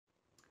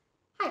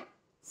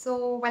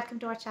So, welcome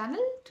to our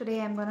channel. Today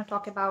I'm going to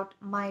talk about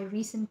my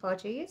recent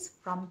purchase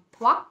from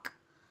Tvakh.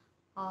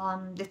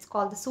 It's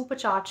called the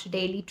Supercharged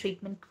Daily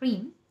Treatment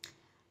Cream.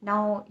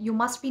 Now, you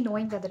must be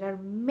knowing that there are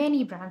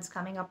many brands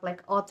coming up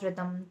like Earth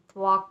Rhythm,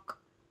 Tvakh,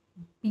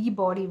 Be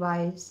Body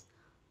Wise,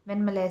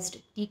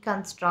 Minimalist,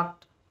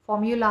 Deconstruct,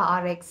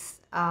 Formula RX.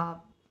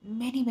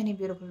 Many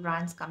beautiful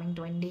brands coming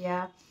to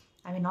India.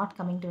 I mean, not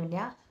coming to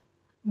India,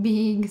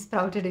 being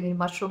sprouted and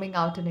mushrooming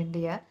out in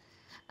India.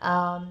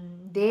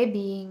 They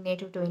being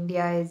native to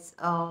India is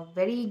a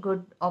very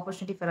good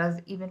opportunity for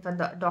us, even for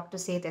the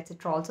doctors say it,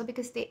 etc. Also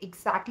because they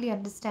exactly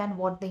understand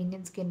what the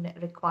Indian skin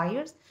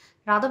requires.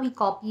 Rather, we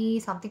copy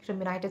something from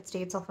United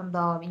States or from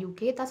the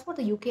UK. That's what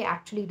the UK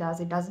actually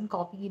does. It doesn't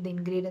copy the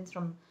ingredients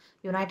from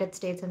United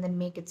States and then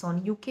make its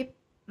own. UK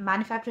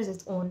manufactures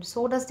its own.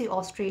 So does the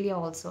Australia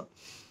also.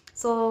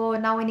 So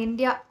now in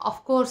India,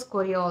 of course,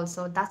 Korea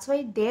also. That's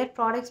why their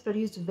products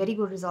produce very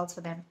good results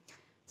for them.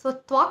 So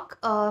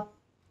Tvakh,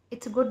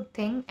 it's a good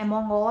thing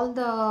among all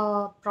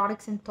the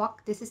products in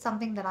Tvakh. This is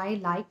something that I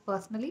like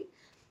personally.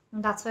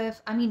 And that's why,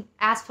 I mean,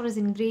 as far as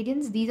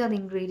ingredients, these are the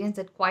ingredients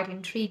that quite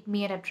intrigued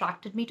me and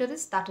attracted me to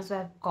this. That is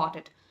why I've got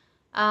it.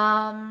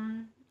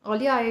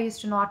 Earlier, I used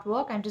to not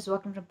work. I'm just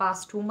working for the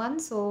past 2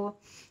 months. So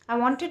I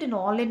wanted an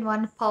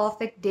all-in-one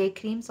perfect day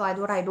cream. So I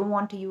thought I don't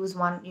want to use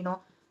one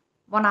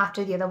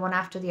after the other, one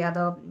after the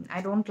other.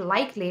 I don't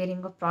like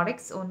layering of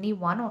products. Only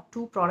one or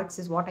two products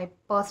is what I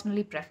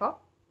personally prefer.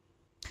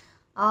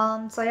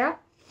 So yeah,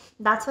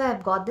 that's why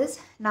I've got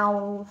this.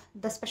 Now,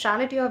 the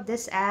speciality of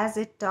this, as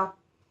it's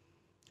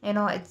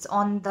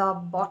on the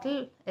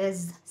bottle,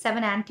 is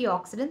 7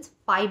 antioxidants,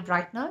 5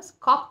 brighteners,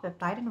 copper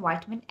peptide, and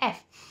vitamin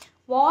F.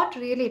 What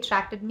really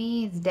attracted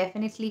me is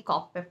definitely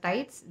copper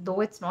peptides,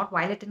 though it's not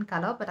violet in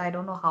color, but I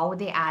don't know how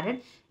they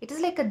added. It is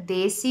like a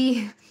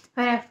desi.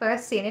 When I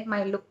first seen it,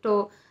 my look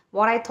to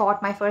what I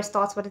thought, my first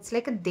thoughts were it's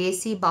like a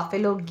desi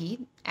buffalo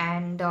ghee,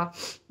 and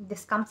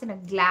this comes in a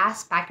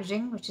glass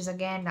packaging, which is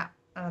again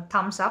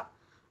thumbs up.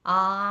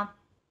 Uh,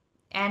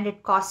 and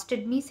it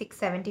costed me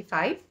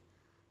 675.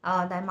 The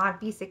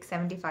MRP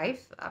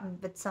 675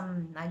 with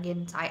some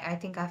again. I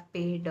think I've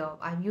paid.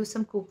 I've used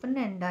some coupon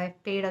and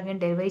I've paid again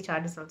delivery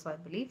charges also, I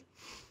believe.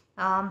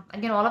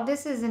 Again, all of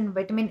this is in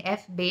vitamin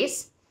F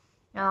base.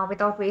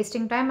 Without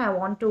wasting time, I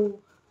want to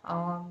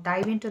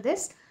dive into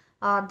this.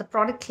 The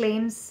product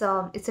claims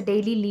it's a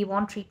daily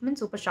leave-on treatment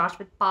supercharged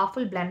with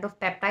powerful blend of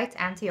peptides,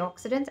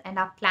 antioxidants, and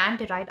a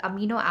plant-derived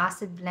amino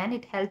acid blend.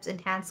 It helps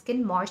enhance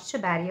skin moisture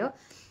barrier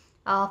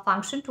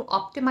function to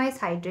optimize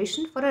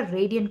hydration for a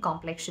radiant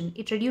complexion.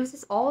 It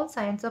reduces all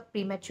signs of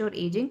premature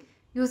aging.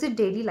 Use it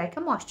daily like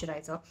a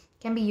moisturizer.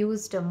 Can be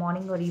used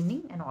morning or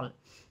evening and all.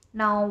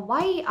 Now,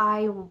 why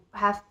I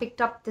have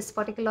picked up this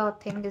particular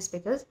thing is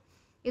because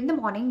in the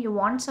morning you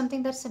want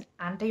something that's an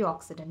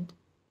antioxidant,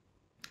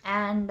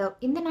 and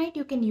in the night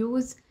you can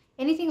use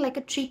anything like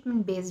a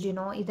treatment based,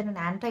 either an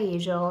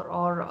anti-aging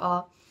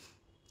or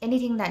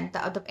anything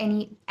that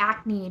any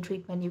acne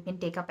treatment you can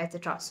take up,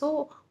 etc.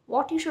 So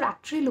what you should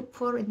actually look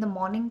for in the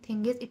morning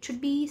thing is it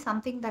should be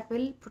something that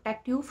will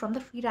protect you from the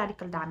free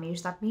radical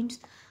damage. That means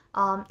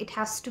it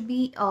has to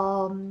be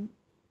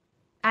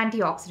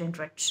antioxidant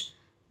rich,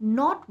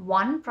 not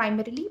one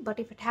primarily, but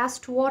if it has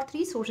two or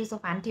three sources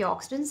of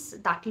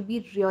antioxidants, that will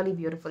be really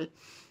beautiful.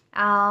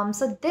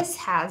 So this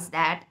has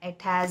that.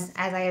 It has,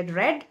 as I had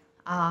read,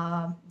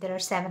 there are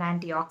 7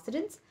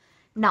 antioxidants.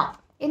 Now,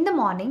 in the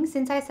morning,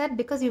 since I said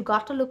because you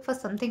got to look for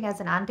something as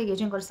an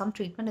anti-aging or some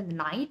treatment in the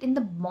night, in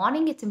the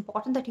morning it's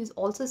important that you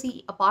also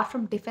see, apart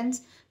from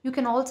defense, you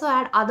can also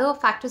add other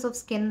factors of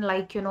skin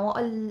like,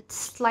 a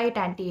slight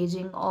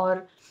anti-aging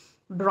or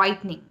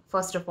brightening.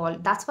 First of all,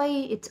 that's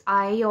why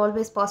I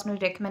always personally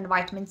recommend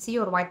vitamin C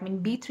or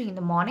vitamin B3 in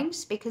the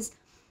mornings, because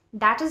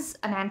that is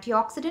an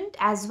antioxidant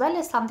as well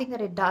as something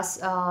that it does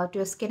to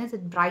your skin is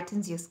it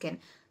brightens your skin.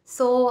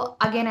 So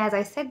again, as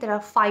I said, there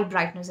are 5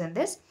 brighteners in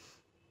this.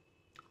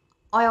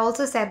 I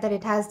also said that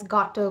it has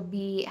got to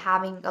be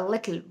having a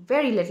little,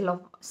 very little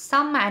of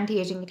some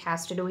anti-aging. It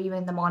has to do even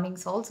in the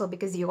mornings also,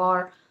 because you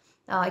are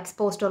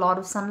exposed to a lot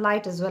of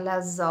sunlight as well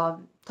as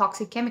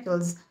toxic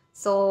chemicals.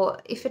 So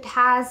if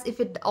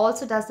it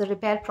also does the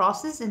repair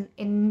process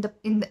in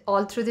the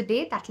all through the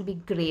day, that will be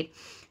great.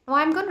 Now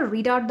I'm going to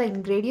read out the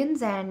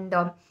ingredients,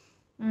 mm,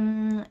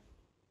 and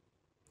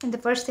the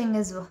first thing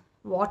is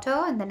water,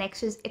 and the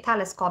next is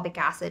ethyl ascorbic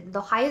acid.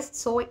 The highest,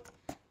 so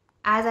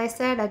as I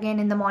said, again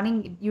in the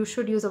morning you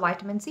should use a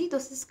vitamin C.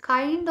 This is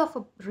kind of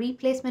a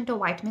replacement of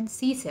vitamin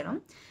C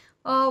serum,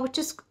 which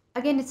is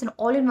again it's an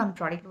all-in-one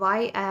product.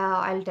 Why?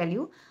 I'll tell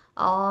you.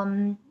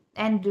 And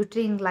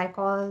lutein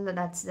glycol,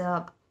 that's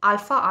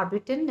alpha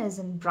arbutin is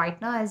in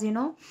brightener, as you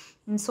know,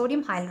 and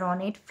sodium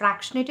hyaluronate,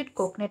 fractionated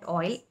coconut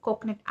oil,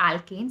 coconut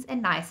alkanes,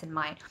 and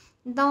niacinamide.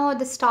 Now,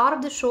 the star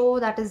of the show,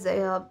 that is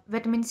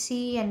vitamin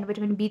C and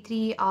vitamin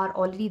B3, are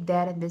already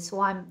there in this,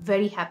 so I'm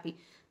very happy.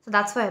 So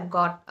that's why I've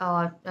got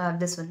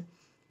this one.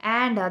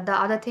 And the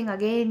other thing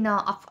again,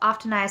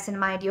 after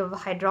niacinamide, you have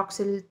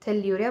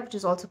hydroxythiourea, which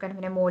is also kind of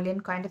an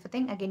emollient kind of a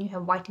thing. Again, you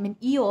have vitamin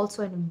E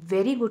also in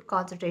very good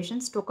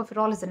concentrations.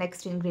 Tocopherol is the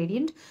next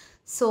ingredient.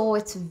 So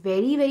it's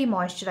very, very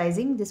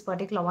moisturizing. This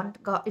particular one,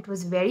 it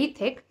was very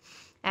thick.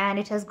 And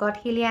it has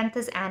got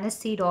helianthus anise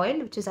seed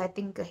oil, which is, I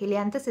think,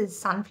 helianthus is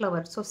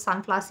sunflower. So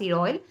sunflower seed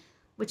oil,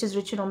 which is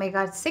rich in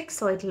omega-6.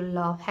 So it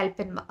will help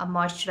in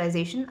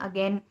moisturization.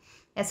 Again,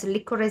 as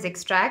licorice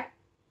extract.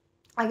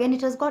 Again,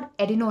 it has got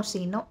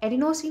adenosine. Now,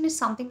 adenosine is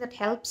something that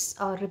helps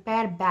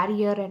repair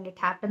barrier, and it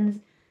happens,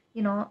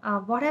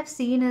 what I've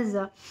seen is,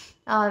 uh,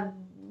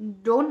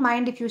 don't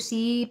mind if you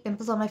see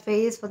pimples on my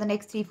face for the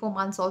next 3-4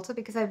 months also,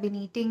 because I've been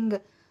eating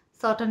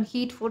certain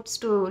heat foods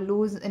to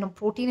lose,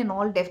 protein and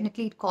all.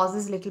 Definitely it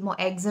causes little more,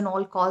 eggs and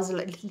all cause a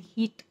little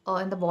heat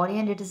in the body,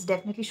 and it is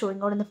definitely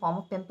showing out in the form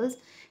of pimples.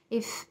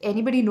 If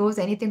anybody knows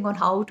anything on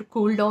how to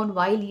cool down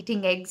while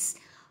eating eggs,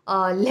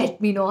 let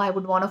me know. I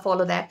would want to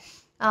follow that.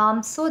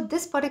 So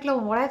this particular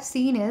one, what I've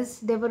seen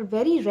is they were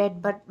very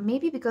red, but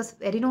maybe because of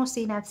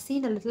adenosine, I've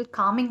seen a little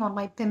calming on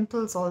my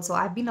pimples also.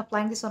 I've been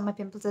applying this on my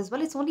pimples as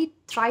well. It's only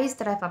thrice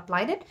that I've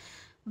applied it,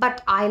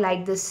 but I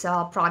like this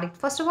product.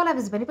 First of all, I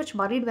was very much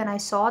worried when I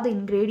saw the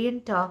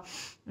ingredient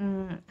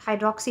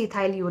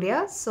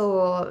hydroxythiourea.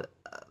 So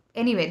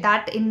anyway,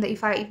 that in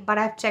the but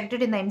I've checked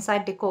it in the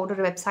Inside Decoder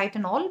website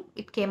and all.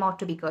 It came out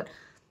to be good,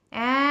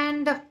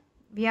 and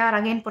we are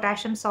again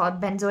potassium salt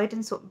benzoate,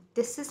 and so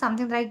this is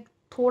something that I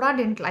thoda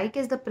didn't like,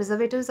 is the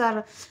preservatives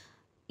are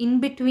in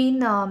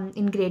between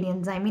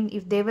ingredients. I mean,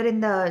 if they were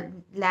in the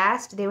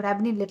last, they would have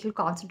been in little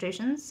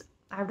concentrations.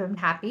 I would have been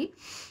happy.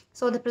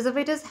 So the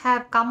preservatives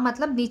have come,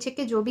 matlab niche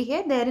ke jo bhi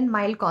hai, they're in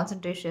mild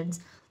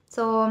concentrations.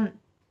 So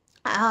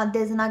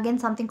there's again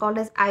something called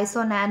as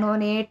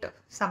isonanonate,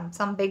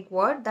 some big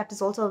word that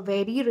is also a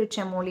very rich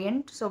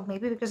emollient. So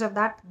maybe because of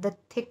that, the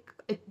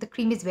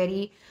cream is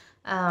very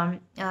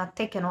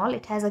thick and all.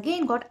 It has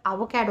again got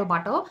avocado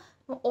butter.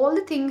 All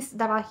the things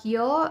that are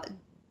here,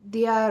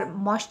 they are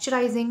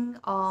moisturizing.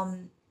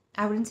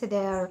 I wouldn't say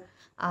they are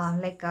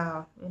like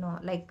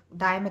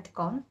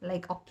dimethicone,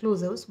 like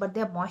occlusives, but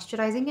they are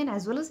moisturizing, and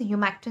as well as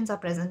humectants are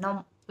present.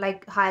 Now,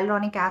 like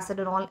hyaluronic acid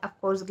and all,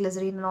 of course,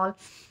 glycerin and all.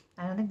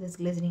 I don't think there's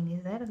glycerin.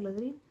 Is there a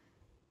glycerin?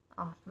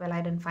 Oh, well,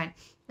 I didn't find.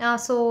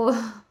 So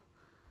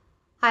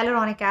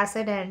hyaluronic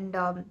acid and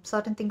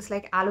certain things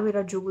like aloe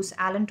vera juice,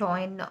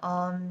 allantoin,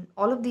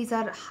 all of these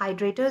are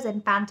hydrators,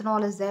 and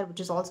panthenol is there, which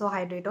is also a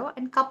hydrator.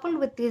 And coupled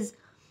with these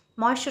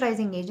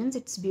moisturizing agents,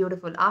 it's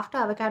beautiful. After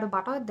avocado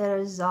butter, there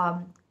is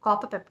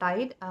copper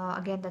peptide.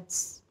 Again,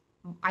 that's,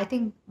 I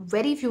think,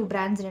 very few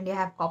brands in India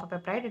have copper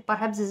peptide. It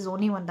perhaps is the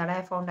only one that I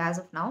have found as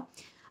of now.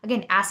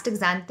 Again,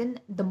 astaxanthin,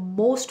 the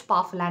most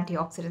powerful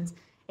antioxidants.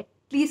 At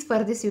least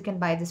for this, you can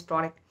buy this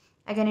product.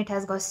 Again, it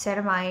has got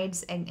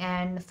ceramides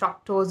and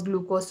fructose,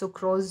 glucose,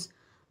 sucrose,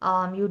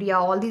 urea.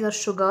 All these are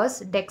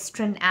sugars.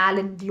 Dextrin,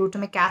 allen,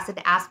 glutamic acid,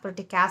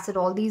 aspartic acid.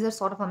 All these are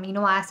sort of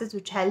amino acids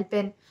which help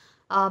in,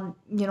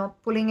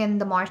 pulling in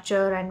the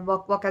moisture and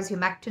work as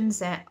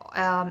humectants,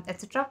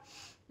 etc.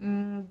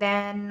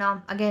 Then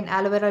again,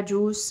 aloe vera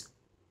juice,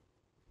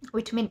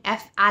 vitamin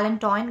F,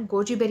 allantoin,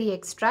 goji berry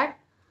extract.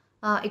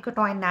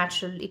 Ecotoin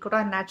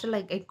natural,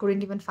 like I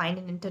couldn't even find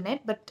in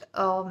internet, but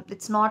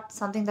it's not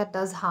something that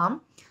does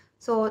harm.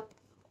 So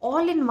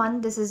all in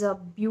one, this is a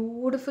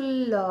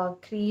beautiful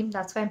cream.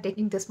 That's why I'm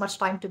taking this much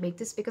time to make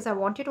this, because I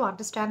want you to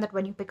understand that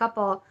when you pick up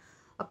a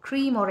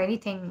cream or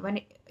anything,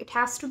 when it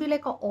has to be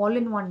like a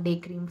all-in-one day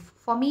cream.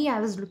 For me, I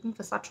was looking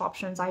for such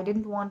options. I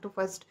didn't want to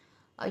first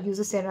use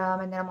a serum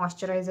and then a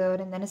moisturizer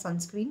and then a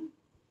sunscreen.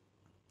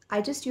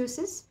 I just use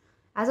this.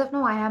 As of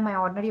now, I have my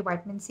ordinary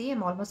vitamin C.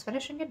 I'm almost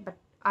finishing it, but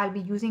I'll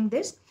be using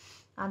this.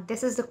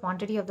 This is the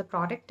quantity of the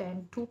product,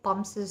 and 2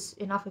 pumps is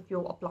enough if you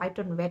apply it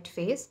on wet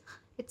face.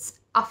 It's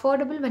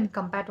affordable when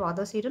compared to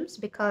other serums,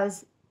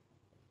 because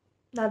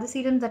the other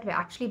serums that we're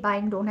actually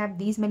buying don't have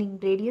these many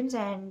ingredients,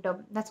 and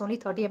that's only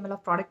 30 ml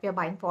of product we are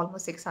buying for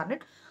almost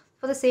 600.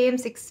 For the same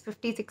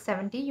 650,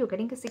 670, you're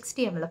getting a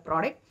 60 ml of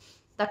product.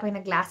 That way in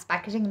a glass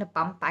packaging, in a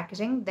pump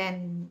packaging,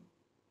 then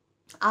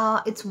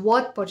it's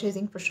worth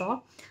purchasing for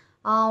sure.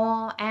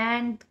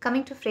 And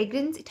coming to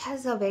fragrance, it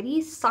has a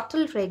very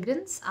subtle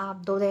fragrance,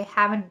 though they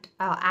haven't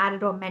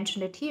added or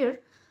mentioned it here.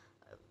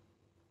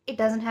 It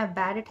doesn't have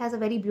bad. It has a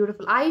very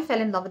beautiful. I fell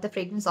in love with the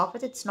fragrance of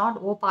it. It's not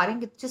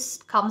overpowering. It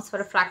just comes for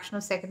a fraction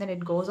of a second and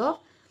it goes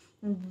off.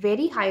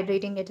 Very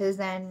hydrating it is,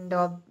 and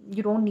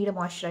you don't need a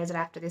moisturizer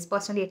after this.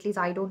 Personally, at least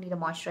I don't need a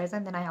moisturizer,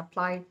 and then I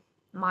apply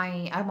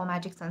my Aroma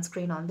Magic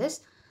sunscreen on this.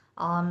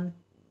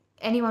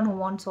 Anyone who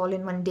wants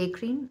all-in-one day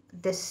cream,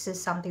 this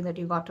is something that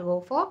you got to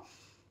go for.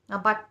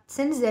 But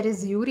since there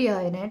is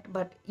urea in it,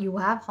 but you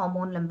have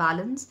hormonal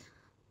imbalance,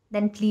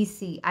 then please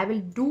see. I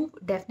will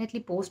definitely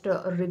post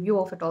a review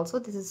of it also.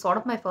 This is sort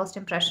of my first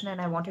impression,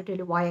 and I wanted to tell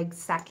you why I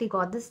exactly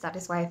got this. That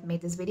is why I've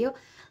made this video.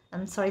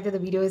 I'm sorry that the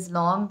video is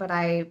long, but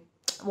I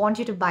want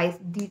you to buy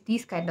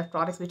these kind of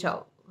products, which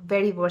are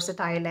very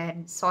versatile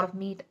and sort of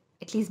meet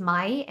at least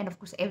my, and of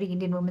course every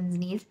Indian woman's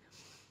needs.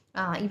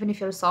 Even if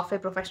you're a software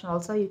professional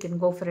also, you can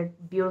go for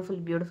it. Beautiful,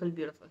 beautiful,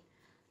 beautiful.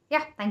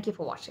 Yeah, thank you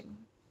for watching.